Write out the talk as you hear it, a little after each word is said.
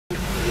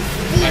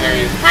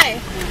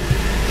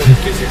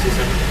The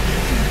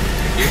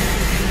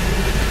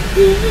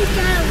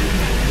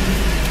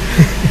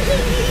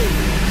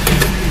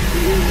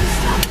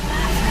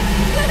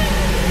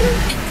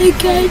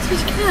guy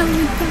just got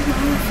me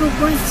for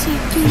 1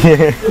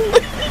 second.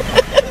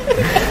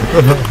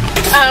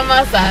 I'm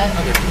all set.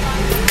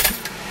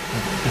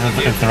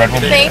 It's the red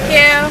one. Thank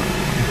you.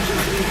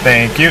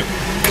 Thank you.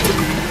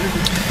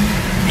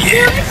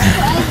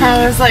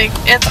 I was like,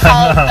 it's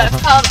called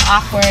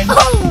awkward.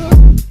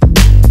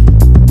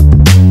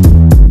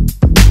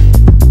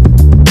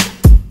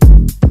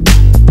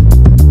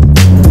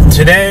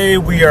 Today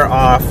we are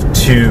off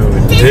to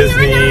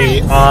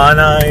Disney on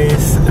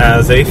Ice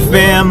as a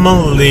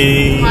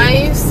family. Why are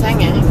you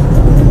singing?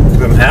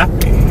 I'm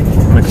happy.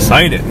 I'm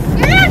excited.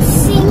 You're not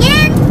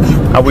singing.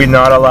 Are we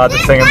not allowed to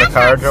sing in the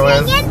car,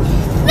 Joanne?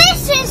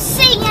 This is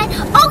singing.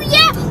 Oh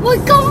yeah, we're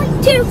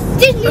going to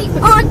Disney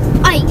on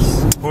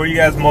Ice. Who are you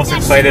guys most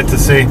excited to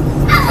see? I'm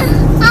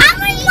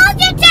most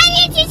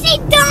excited to see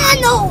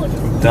Donald.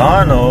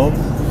 Donald.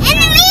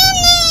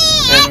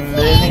 And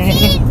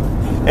Minnie.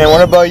 And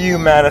what about you,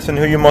 Madison?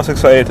 Who are you most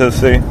excited to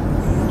see?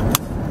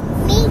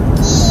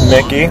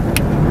 Mickey.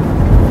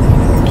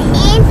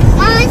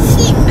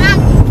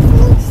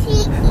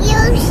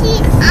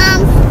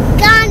 And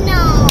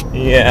Donald.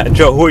 Yeah,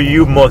 Joe, who are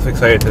you most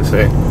excited to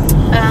see?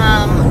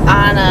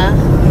 Anna.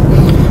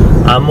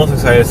 I'm most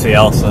excited to see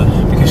Elsa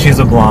because she's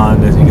a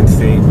blonde, as you can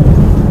see.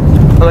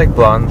 I like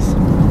blondes.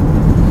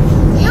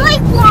 You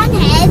like blonde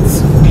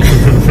heads?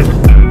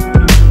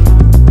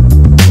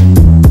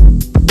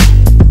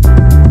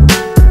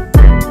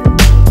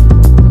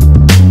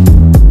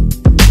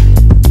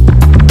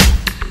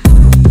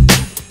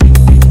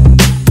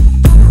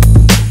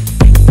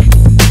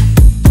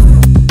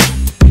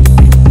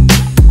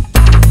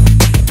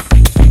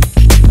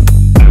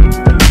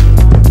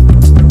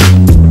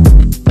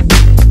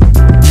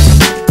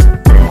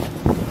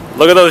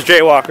 Look at those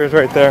jaywalkers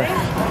right there.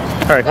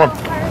 Alright, come on.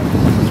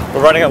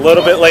 We're running a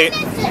little bit late,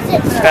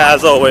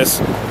 as always.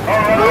 How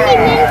many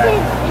minutes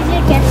is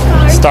it get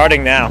started?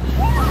 Starting now.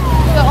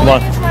 The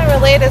only reason why we're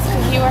late is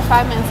because you were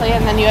 5 minutes late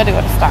and then you had to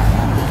go to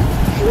Starbucks.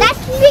 That's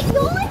the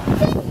only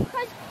thing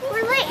because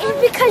we're late is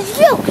because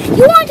you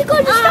wanted to go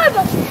to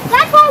Starbucks.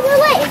 That's why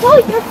we're late. It's all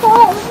your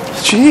fault.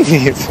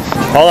 Jeez.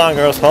 Hold on,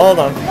 girls. Hold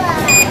on.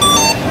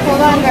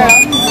 Hold on, girl.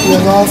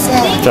 You're all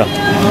set. Joe.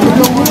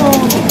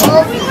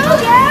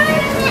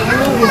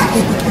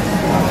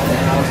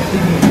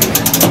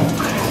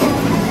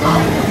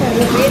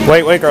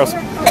 Wait, girls.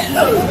 Have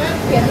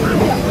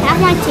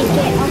my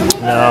ticket.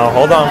 No,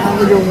 hold on. I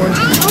want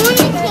to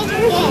take it.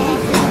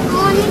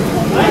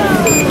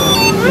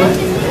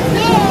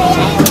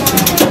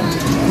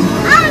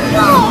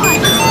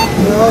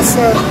 You're all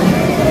set.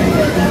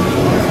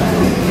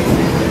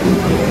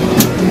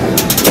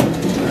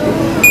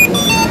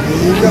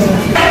 Here you go.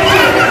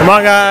 Come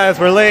on, guys.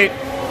 We're late.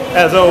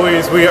 As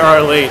always, we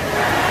are late.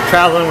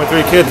 Traveling with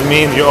 3 kids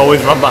means you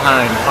always run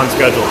behind on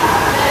schedule.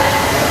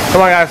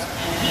 Come on, guys.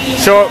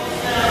 Show up.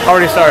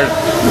 Already started.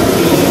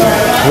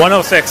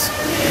 106.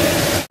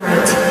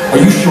 Are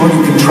you sure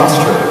you can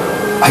trust her?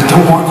 I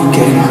don't want you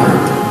getting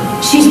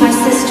hurt. She's my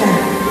sister.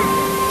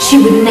 She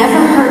would never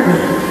hurt me.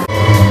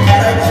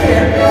 I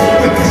can't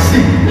wait to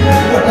see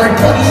what my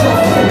brother's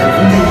offering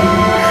for me.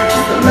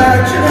 Just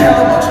imagine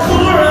how much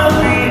cooler I'll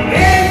be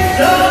in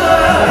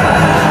summer.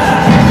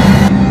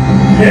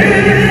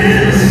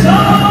 In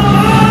summer.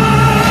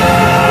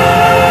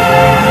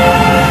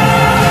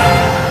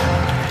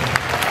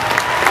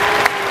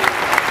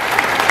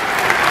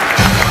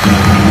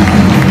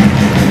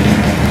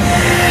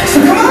 So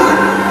come on,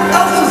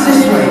 Elsa's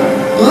this way.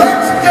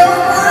 Let's go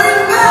bring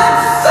back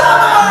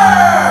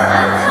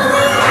summer.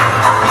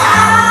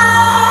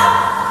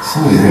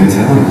 Somebody's gonna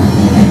tell him.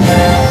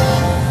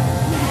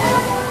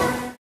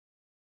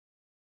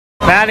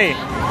 Maddie,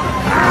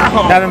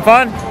 having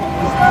fun?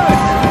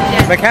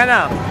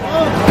 McKenna,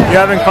 you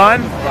having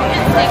fun?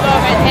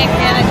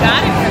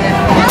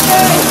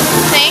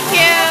 Thank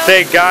you.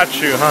 They got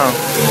you, huh?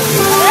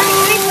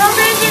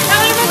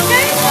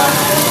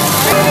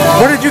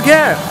 What did you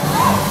get?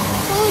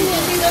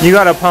 You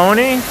got a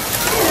pony?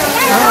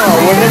 Oh,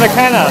 where's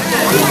McKenna?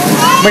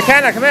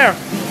 McKenna, come here.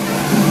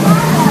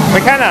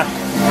 McKenna,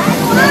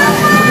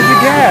 what did you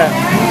get?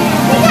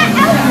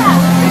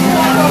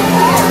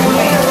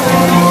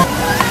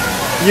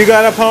 You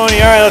got a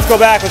pony. All right, let's go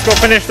back. Let's go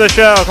finish the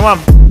show. Come on.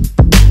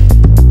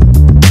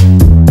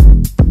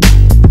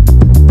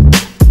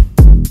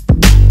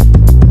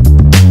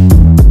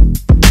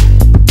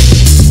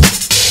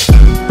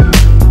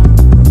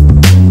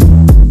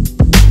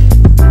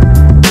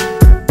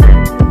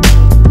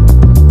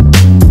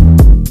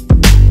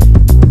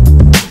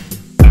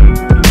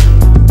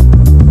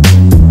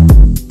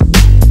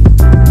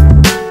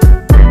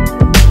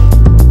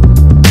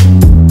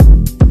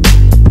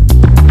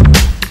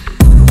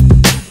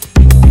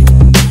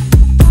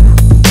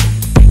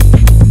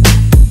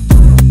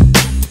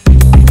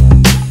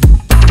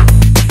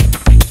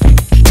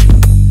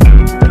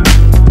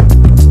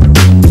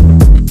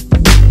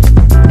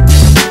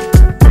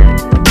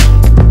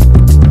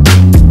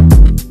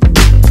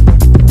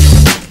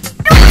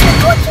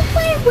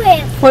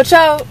 Watch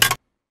out.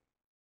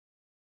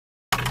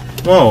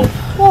 Whoa.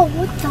 Whoa,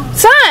 what the?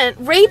 Son,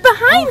 right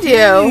behind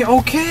you.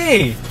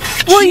 Okay.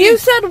 Well, you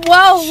said,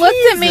 whoa,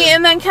 looked at me,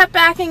 and then kept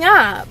backing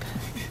up.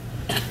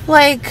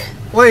 Like,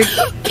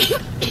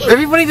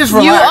 everybody just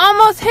relax. you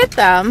almost hit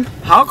them.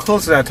 How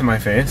close is that to my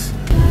face?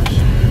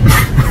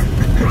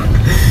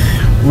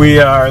 We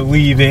are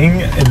leaving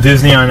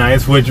Disney on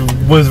Ice, which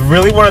was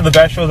really one of the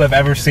best shows I've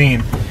ever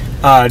seen.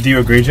 Do you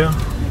agree, Joe?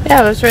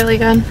 Yeah, it was really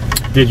good.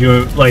 Did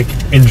you, like,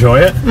 enjoy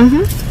it?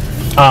 Mm-hmm.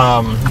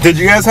 Did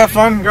you guys have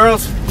fun,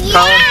 girls?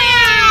 Yeah!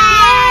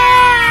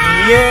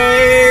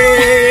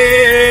 Yay!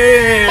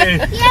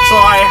 So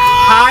I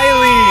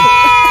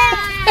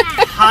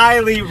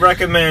highly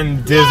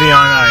recommend Disney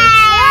on Ice.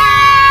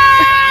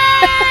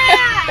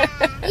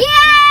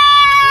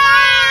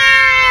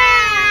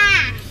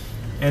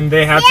 And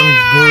they had some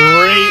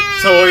great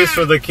toys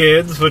for the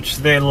kids, which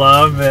they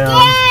love.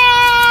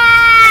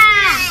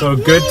 So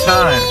good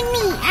time.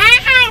 I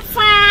had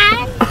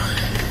fun.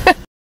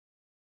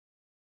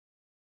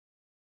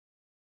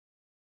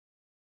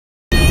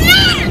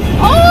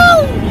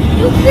 Oh,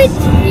 you could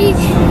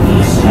reach.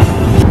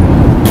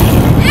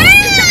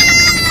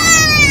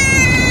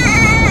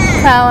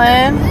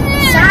 Helen.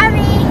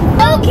 Sorry.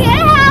 Okay,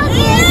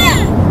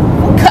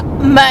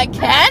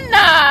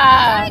 McKenna!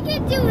 I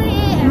can do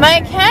it.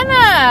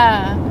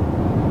 McKenna!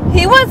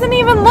 He wasn't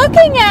even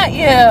looking at you.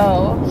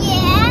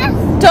 Yes.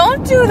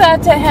 Don't do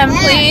that to him,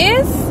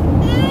 please.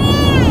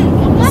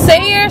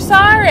 Say you're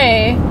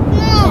sorry.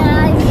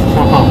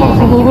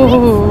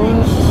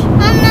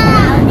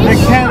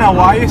 McKenna,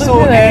 why are you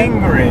so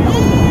angry?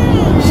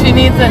 She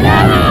needs a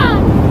nanny.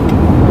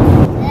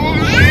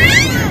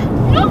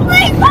 Oh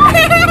my God.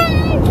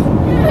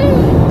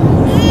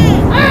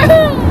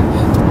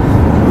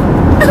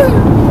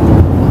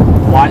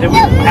 Why did we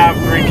have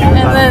 3 kids? And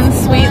then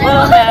sweet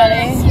little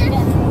Maddie.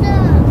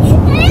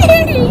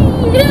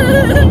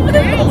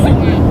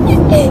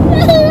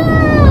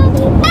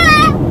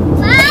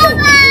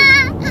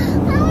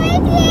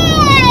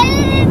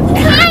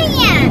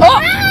 Oh,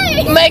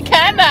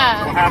 McKenna!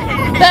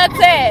 That's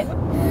it.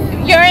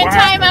 You're in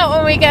timeout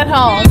when we get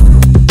home.